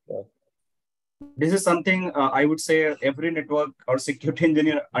 Okay. This is something I would say every network or security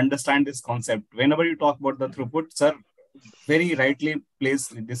engineer understand this concept. Whenever you talk about the throughput, sir very rightly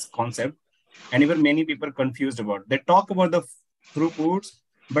placed this concept, and even many people are confused about. They talk about the throughputs,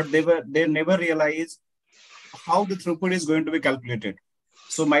 but they never realize how the throughput is going to be calculated.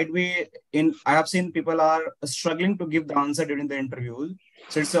 So might be I have seen people are struggling to give the answer during the interview.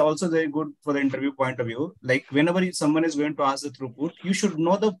 So it's also very good for the interview point of view. Like whenever someone is going to ask the throughput, you should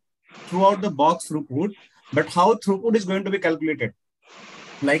know the throughout the box throughput, but how throughput is going to be calculated.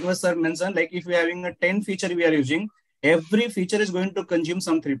 Like what sir mentioned, like if we are having a 10 feature we are using, every feature is going to consume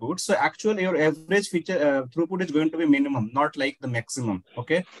some throughput. So actually your average feature throughput is going to be minimum, not like the maximum.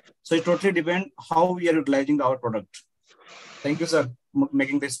 Okay. So it totally depends how we are utilizing our product. Thank you, sir,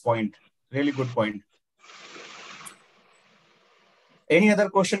 making this point. Really good point. Any other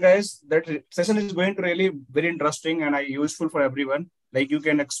question, guys? That session is going to really very interesting and useful for everyone. Like you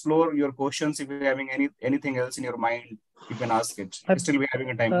can explore your questions. If you're having anything else in your mind, you can ask it. Still we're having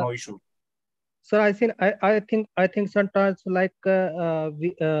a time, no issue. Sir, I think sometimes like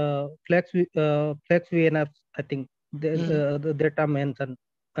flex VNF, I think the data mentioned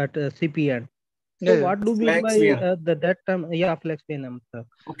at CPN. So what do we mean by that term? Yeah, flex VNF, sir.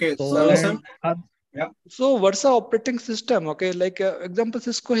 Okay, so yeah. So Versa operating system, okay, like example,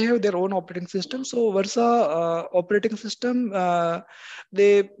 Cisco have their own operating system. So Versa operating system,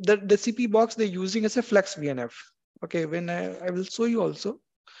 the CP box they're using as a flex VNF. Okay, when I will show you also.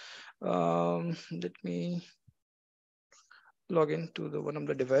 Let me log into the one of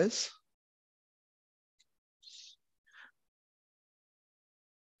the device.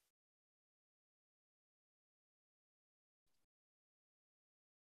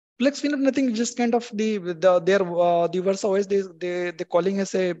 Flex VNF, nothing, just kind of the Versa OS they calling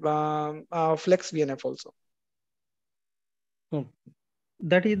as a Flex VNF also.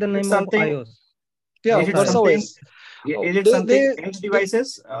 That is the name of iOS. Yeah, Versa OS. Is it something edge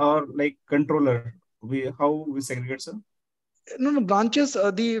devices or like controller? How we segregate, sir? No, branches.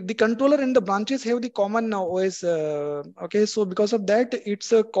 The controller and the branches have the common OS. Okay, so because of that,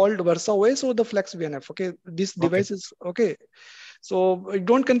 it's called Versa OS or the Flex VNF. Okay, this device is okay. So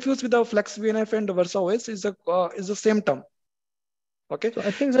don't confuse with the Flex VNF and the Versa OS. Is the same term. Okay, so I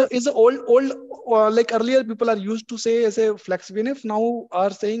think so. Is old like earlier people are used to say as a Flex VNF. Now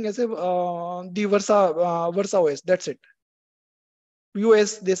are saying as a the Versa OS. That's it.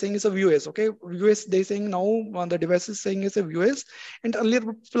 VOS they're saying is a VOS. Okay, VOS they're saying now the device is saying is a VOS, and earlier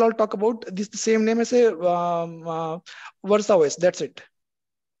people all talk about this the same name as a Versa OS. That's it.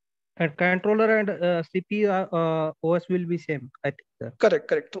 And controller and CP OS will be same, I think. Sir.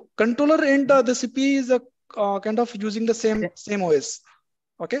 Correct. So controller and the CP is a kind of using the same OS.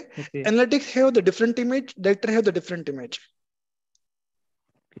 Okay. Analytics have the different image. Director have the different image.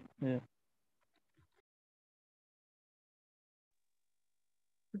 Yeah.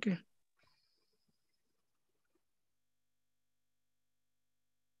 Okay.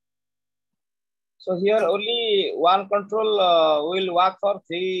 So here only one control will work for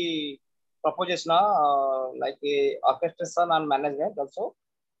three purposes now, like orchestration and management also.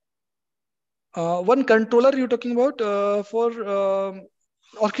 One controller you're talking about for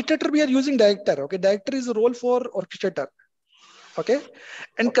orchestrator we are using director. Okay, director is a role for orchestrator. Okay,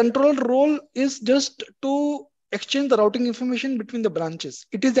 and control role is just to exchange the routing information between the branches.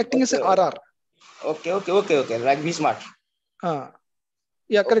 It is acting as a RR. Okay. Like vSmart.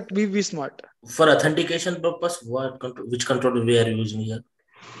 Yeah, correct. vSmart. For authentication purpose, which controller we are using here?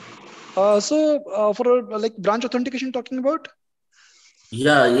 So for like branch authentication talking about?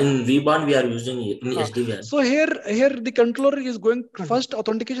 Yeah, in VBAN we are using in SD-WAN. So here the controller is going first.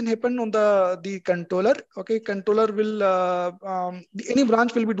 Authentication happen on the controller. Okay, controller will any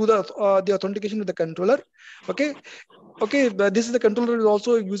branch will be do the authentication with the controller. Okay, this is the controller is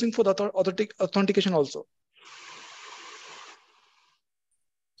also using for the authentication also.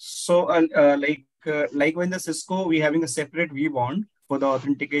 So like when the Cisco we having a separate vBond for the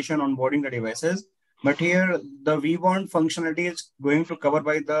authentication onboarding the devices. But here the vBond functionality is going to cover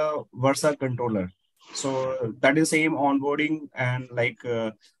by the Versa controller. So that is same onboarding and like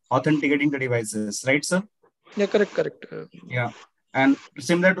authenticating the devices, right, sir? Yeah, correct. Yeah. And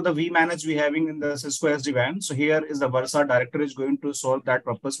similar to the vManage we having in the Cisco SD-WAN. So here is the Versa director is going to solve that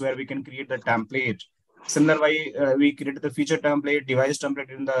purpose where we can create the template Similar way, we created the feature template, device template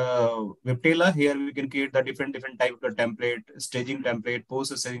in the webtailor. Here we can create the different type of template, staging template,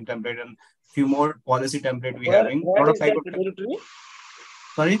 post staging template, and few more policy template we having. Where lot is of type that of directory?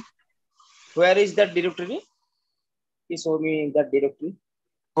 Sorry. Where is that directory? Please show me that directory.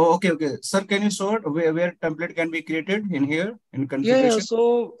 Oh, okay. Sir, can you show it where template can be created in here in configuration? Yeah.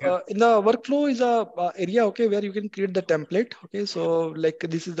 So in the workflow is a area, okay, where you can create the template. Okay. So like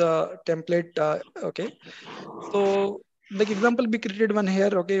this is the template. Okay. So like example be created one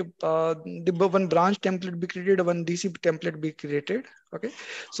here. Okay. The one branch template be created, one DC template be created. Okay.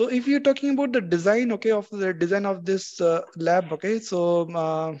 So if you're talking about the design, okay, of the design of this lab. Okay. So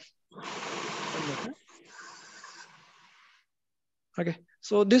one minute. Okay,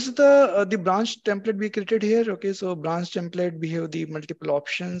 so this is the branch template we created here. Okay, so branch template, we have the multiple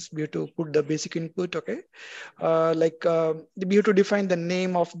options. We have to put the basic input. Okay, we have to define the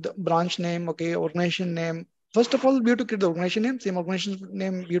name of the branch name. Okay, organization name. First of all, we have to create the organization name. Same organization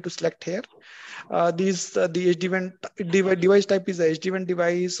name we have to select here. The SD-WAN device type is the SD-WAN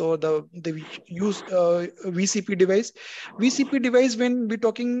device, or the use VCP device. VCP device, when we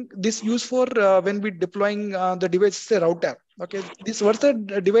talking this use for when we deploying the device, say router. Okay, this Versa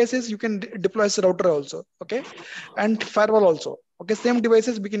devices you can deploy as a router also. Okay, and firewall also. Okay, same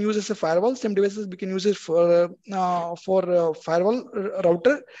devices we can use as a firewall. Same devices we can use it for firewall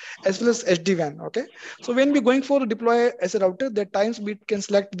router as well as SD-WAN. Okay, so when we're going for deploy as a router, that times we can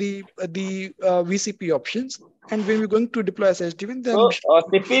select the VCP options, and when we're going to deploy as SD-WAN, then So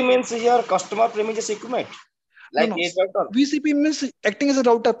CP means your customer premises equipment. Like no. router. VCP means acting as a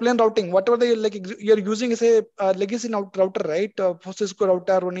router, plain routing, whatever they like you're using as a legacy router, right? For Cisco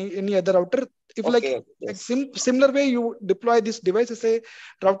router or any other router. If similar way you deploy this device as a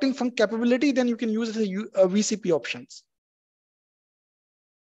routing from capability, then you can use as a VCP options.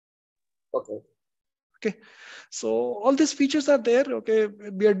 Okay. So all these features are there. Okay,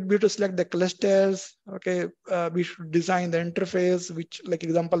 we have to select the clusters. Okay, we should design the interface, which like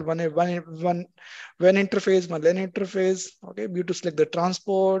example one interface, one LAN interface. Okay, we have to select the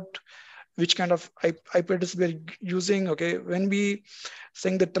transport, which kind of IP address we are using. Okay, when we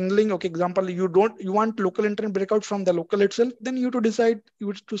saying the tunneling, okay, example you want local internet breakout from the local itself, then you have to decide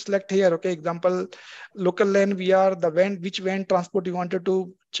you to select here. Okay, example local LAN VR, the WAN, which WAN transport you wanted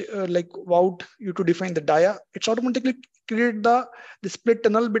to route, you to define the dia. It's automatically create the split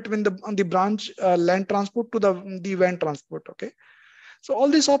tunnel between the branch LAN transport to the WAN transport. Okay, so all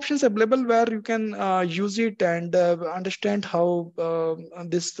these options available where you can use it and understand how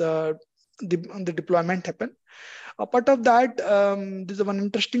the deployment happen. Apart of that, there's one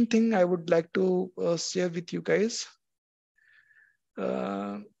interesting thing I would like to share with you guys.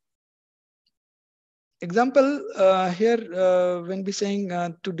 Example here, when we saying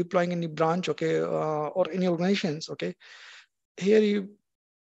to deploying any branch, okay, or any organizations, okay, here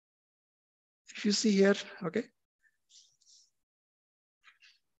if you see here, okay,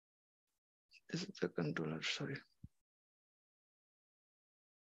 this is the controller, sorry.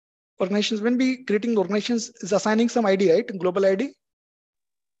 Organizations, when we creating organizations is assigning some ID, right? Global ID.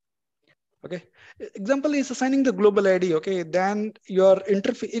 Okay. Example is assigning the global ID. Okay. Then your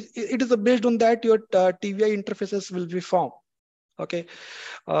interface, it is based on that your TVI interfaces will be formed. Okay.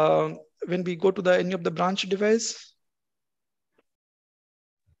 When we go to any of the branch device.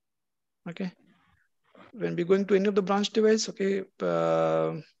 Okay. When we're going to any of the branch device, okay.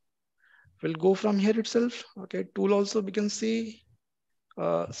 We'll go from here itself. Okay. Tool also we can see.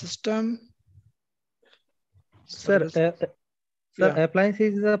 System. Sir, appliance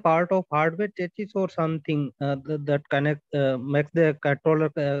is a part of hardware chassis or something that connect makes the controller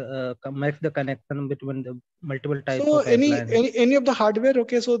makes the connection between the multiple types of appliances. any of the hardware.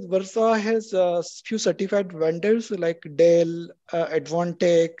 Okay, so Versa has few certified vendors like Dell,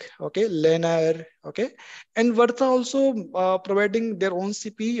 Advantech, okay, Lennar, okay, and Versa also providing their own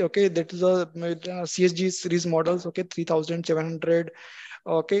CP. Okay, that is a CSG series models. Okay, 3700.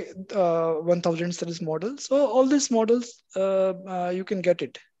 Okay, 1000 series model. So all these models you can get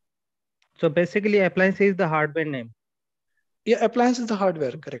it. So basically appliance is the hardware name. Yeah, appliance is the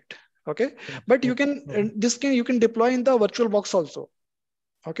hardware, correct. Okay, but you can you can deploy in the virtual box also.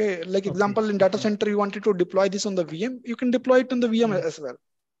 Okay, like example in data center you wanted to deploy this on the VM, you can deploy it on the VM as well.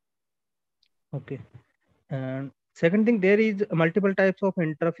 Okay. And second thing, there is multiple types of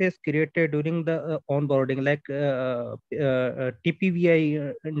interface created during the onboarding, like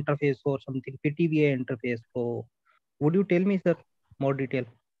TPVI interface or something, PTVI interface. So would you tell me, sir, more detail?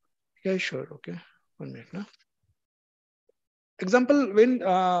 Yeah, sure. Okay, 1 minute now. Example, when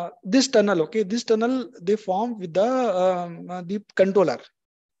this tunnel, okay, this tunnel they form with the controller.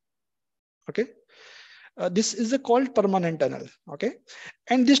 Okay, This is a called permanent tunnel. Okay,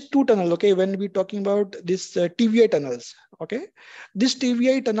 and this two tunnel. Okay, when we talking about this TVI tunnels. Okay, this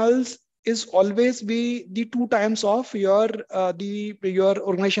TVI tunnels is always be the 2 times of your your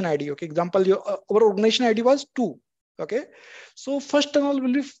organization ID. Okay, example, your our organization ID was 2. Okay, so first tunnel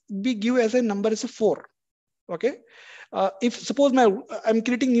will be give as a number is a 4. Okay, if suppose I'm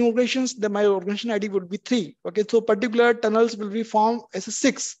creating new organizations, then my organization ID would be 3. Okay, so particular tunnels will be formed as a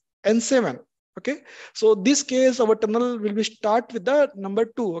 6 and 7. Okay, so this case our tunnel will be start with the number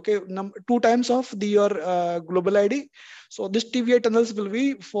 2. Okay, 2 times of the your global ID. So this TVI tunnels will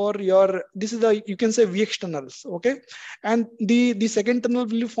be for your, this is the, you can say VX tunnels. Okay, and the second tunnel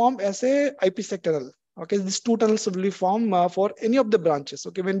will be formed as a IPsec tunnel. Okay, these 2 tunnels will be formed for any of the branches.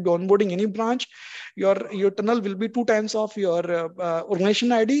 Okay, when onboarding any branch, your tunnel will be 2 times of your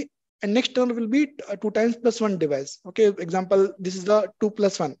organization ID, and next tunnel will be 2 times plus 1 device. Okay, example, this is the 2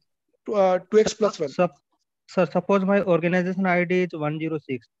 plus 1, 2x plus 1. So suppose my organization ID is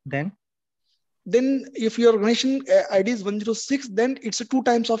 106, then if your organization ID is 106, then it's a 2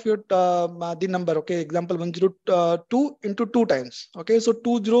 times of your the number. Okay, example 102 into 2 times. Okay, so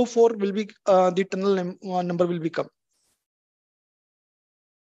 204 will be the tunnel number will become.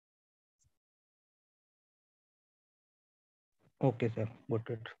 okay, sir, got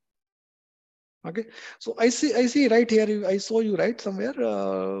it. Okay, so I see right here. I saw you right somewhere.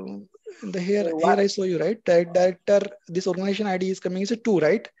 In the here I saw you right. Director, this organization ID is coming is a 2,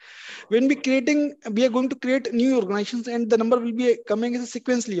 right? When we are going to create new organizations, and the number will be coming as a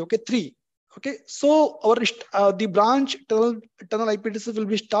sequentially. Okay, 3. Okay, so our the branch tunnel IP address will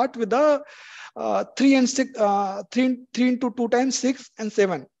be start with the 3 and 6, 3 into 2 times 6 and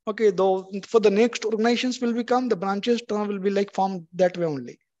 7. Okay, though for the next organizations will become the branches tunnel will be like formed that way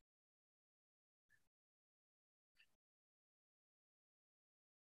only.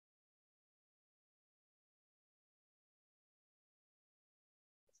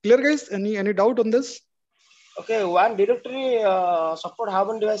 Clear, guys? Any doubt on this? Okay, one directory support how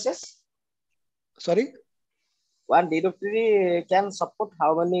many devices? Sorry? One directory can support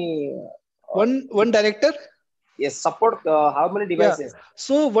how many? One director? Yes, support how many devices? Yeah.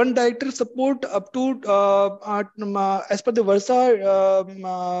 So one director support up to as per the Versa,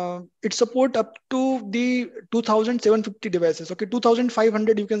 it support up to the 2,750 devices. Okay,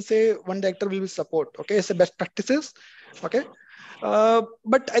 2,500 you can say one director will be support. Okay, it's a best practices. Okay,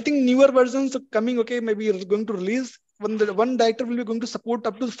 but I think newer versions are coming. Okay, maybe it's going to release one director will be going to support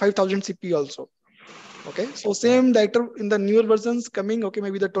up to 5,000 CP also. Okay, so same director in the newer versions coming. Okay,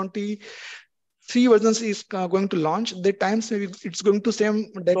 maybe the 23 versions is going to launch. The times maybe it's going to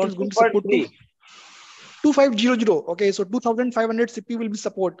same director is going to support 2500. Okay, so 2,500 CP will be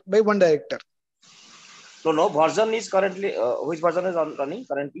support by one director. So no version is currently which version is running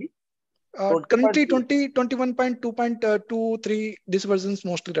currently? Currently 21.2.23 this version is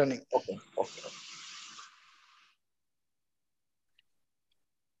mostly running. Okay.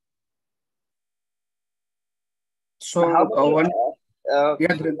 So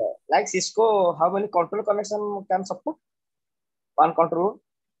like Cisco, how many control connection can support? One control.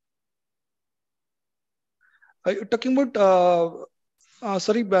 Are you talking about?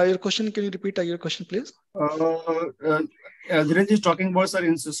 Sorry, your question. Can you repeat your question, please? Dhiren is talking about, sir,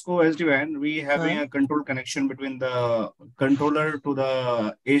 in Cisco SD-WAN, we having a control connection between the controller to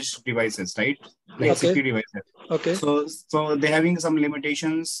the edge devices, right? Like CP devices. Okay. So they're having some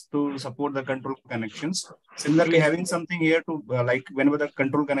limitations to support the control connections. Similarly, having something here to like whenever the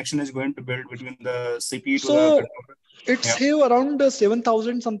control connection is going to build between the CPU to the controller. It's here around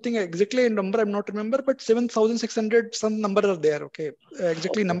 7,000 something exactly a number I'm not remember, but 7,600 some number are there. Okay,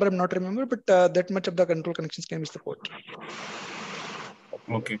 exactly number I'm not remember, but that much of the control connections can be supported.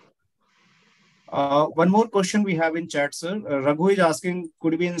 Okay. One more question we have in chat, sir. Raghu is asking,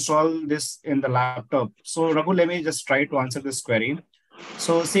 could we install this in the laptop? So Raghu, let me just try to answer this query.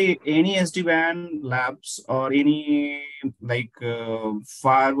 So say any SD-WAN labs or any like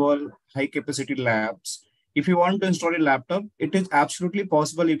firewall high capacity labs, if you want to install a laptop, it is absolutely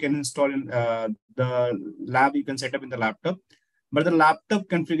possible. You can install in the lab, you can set up in the laptop, but the laptop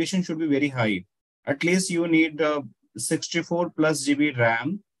configuration should be very high. At least you need 64 plus GB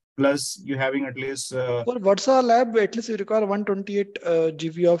RAM, plus you having at least for Versa lab, at least you require 128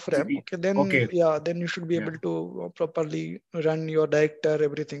 GB of RAM. Okay, then yeah, then you should be able to properly run your director,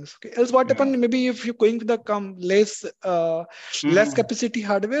 everything. Okay. Else what happen? Maybe if you're going with the less capacity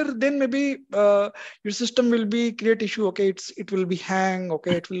hardware, then maybe your system will be create issue. Okay, it will be hang.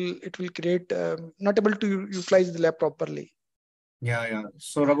 Okay, it will create not able to utilize the lab properly. Yeah.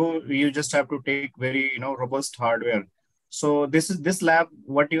 So Raghu, you just have to take very robust hardware. So this lab,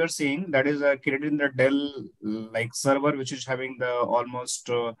 what you are seeing, that is created in the Dell like server, which is having the almost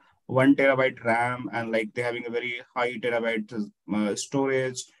 1 terabyte RAM, and like they having a very high terabyte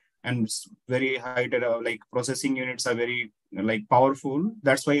storage, and very high like processing units are very like powerful.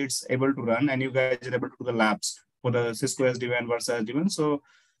 That's why it's able to run, and you guys are able to do the labs for the Cisco SD-WAN, Versa-SDWAN. So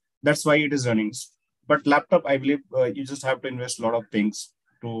that's why it is running. But laptop, I believe you just have to invest a lot of things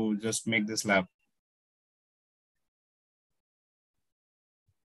to just make this lab.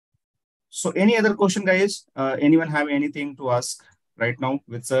 So any other question, guys? Anyone have anything to ask right now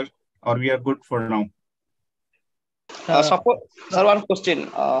with sir, or we are good for now? Suppose, sir, one question.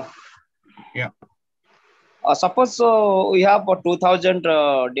 Yeah. Suppose we have 2,000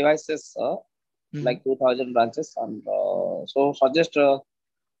 devices, like 2,000 branches, and so suggest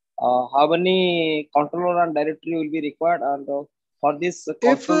how many controller and directory will be required, and for this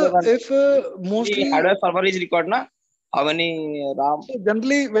controller and mostly hardware server is required, na? How many RAM? So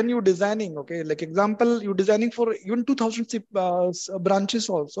generally, when you're designing, okay, like example, you're designing for even 2,000 branches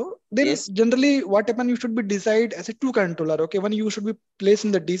also, then Yes. generally what happen, you should be decide as a two controller, okay, one you should be placed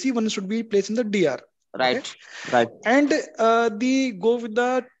in the DC, one should be placed in the DR. Right, okay? right. And the go with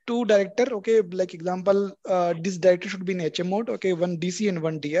the two director, okay, like example, this director should be in HM mode, okay, one DC and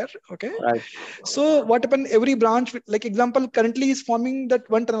one DR, okay. Right. So what happened, every branch, like example, currently is forming that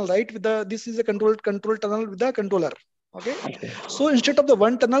one tunnel, right, with the, this is a control tunnel with the controller. Okay. So instead of the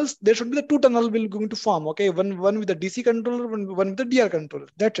one tunnels, there should be the two tunnel will going to form. Okay, one with the DC controller, one with the DR controller.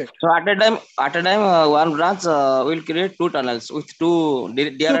 That's it. So at a time, one branch will create two tunnels with two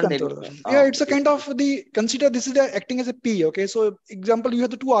DR and controllers. Yeah, it's a kind of the consider this is the acting as a P. Okay, so example, you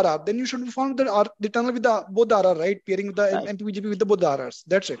have the two RR, then you should form the tunnel with the both the RR, right, pairing with the MPVGP with the both the RRs.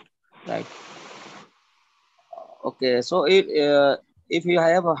 That's it. Right. Okay, so if you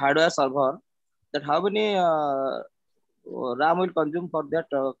have a hardware server, that how many RAM will consume for that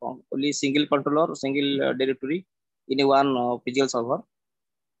only single controller, single directory in a one physical server?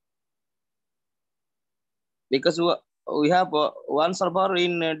 Because we have one server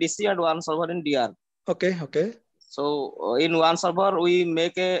in DC and one server in DR. Okay, okay. So in one server we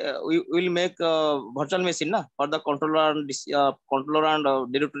make we will make a virtual machine na, for the controller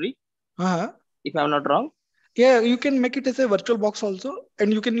and directory. If I'm not wrong. Yeah, you can make it as a virtual box also,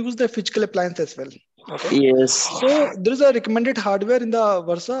 and you can use the physical appliance as well. Okay. Yes. So there is a recommended hardware in the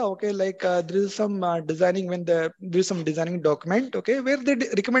Versa. Okay, like there is some designing when there is some designing document. Okay, where they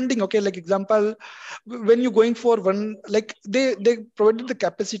recommending. Okay, like example, when you're going for one, like they provided the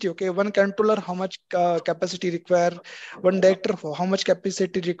capacity. Okay, one controller how much capacity require, one director for how much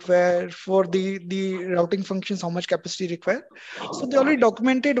capacity require, for the routing functions how much capacity require. So they already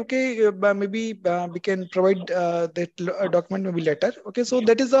documented. Okay, maybe we can provide that document maybe later. Okay, so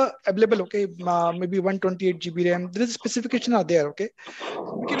that is available. Okay, maybe 128 GB RAM. There is specification are there. Okay,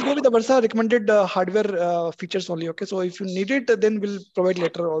 we can go with the Versa recommended hardware features only. Okay, so if you need it, then we'll provide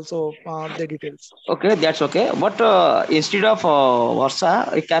later also the details. Okay, that's okay. But instead of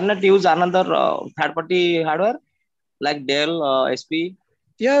Versa, you cannot use another third-party hardware like Dell, SP.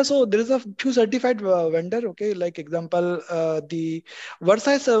 Yeah, so there is a few certified vendor. Okay, like example, the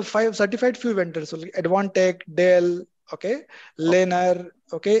Versa is 5 certified few vendors. So like Advantech, Dell, okay, Lenar,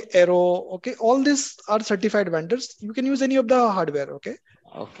 okay, Aero, okay, all these are certified vendors. You can use any of the hardware. Okay.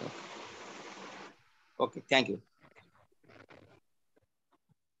 Okay. Okay. Thank you.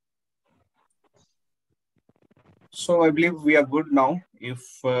 So I believe we are good now. If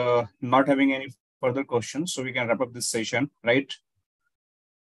not having any further questions, so we can wrap up this session, right?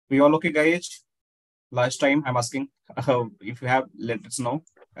 We all okay, guys? Last time I'm asking, if you have, let us know,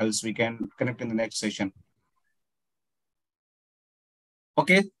 else we can connect in the next session.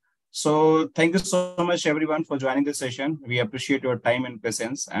 Okay, so thank you so much everyone for joining this session. We appreciate your time and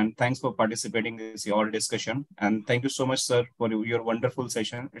patience, and thanks for participating in this all discussion. And thank you so much, sir, for your wonderful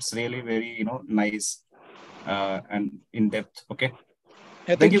session. It's really very nice and in depth. Okay.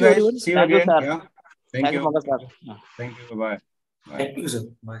 Yeah, thank you guys. Everyone. See you Thank again. You, yeah. Thank you. Thank you. Bye. Thank you, sir.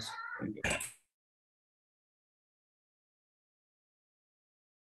 Bye. Thank you.